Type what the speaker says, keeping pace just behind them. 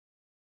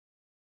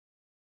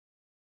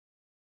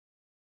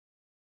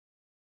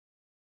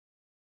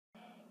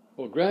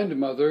Well,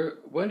 grandmother,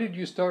 when did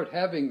you start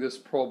having this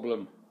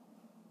problem?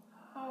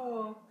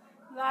 Oh,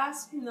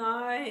 last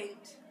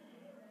night.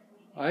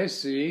 I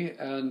see.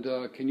 And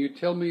can you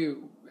tell me,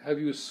 have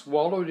you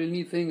swallowed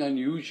anything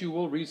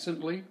unusual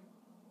recently?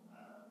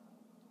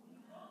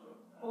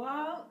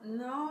 Well,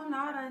 no,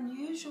 not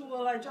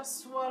unusual. I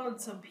just swallowed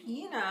some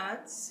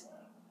peanuts.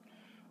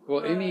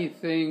 Well, But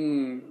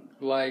anything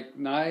like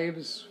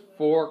knives,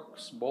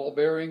 forks, ball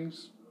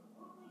bearings?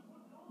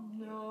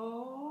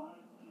 no.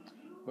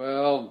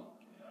 Well,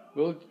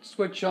 we'll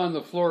switch on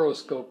the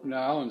fluoroscope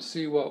now and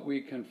see what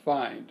we can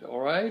find, all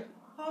right?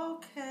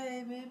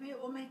 Okay, maybe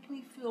it will make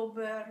me feel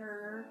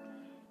better.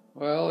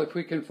 Well, if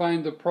we can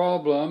find the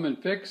problem and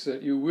fix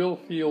it, you will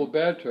feel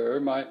better.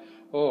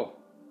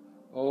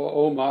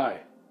 Oh my.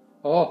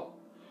 Oh,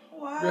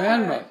 What?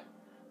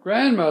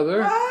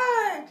 grandmother,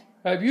 What?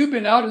 have you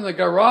been out in the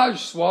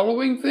garage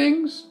swallowing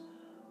things?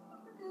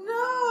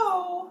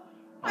 No,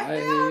 I I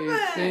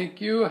haven't. think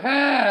you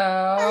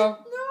have.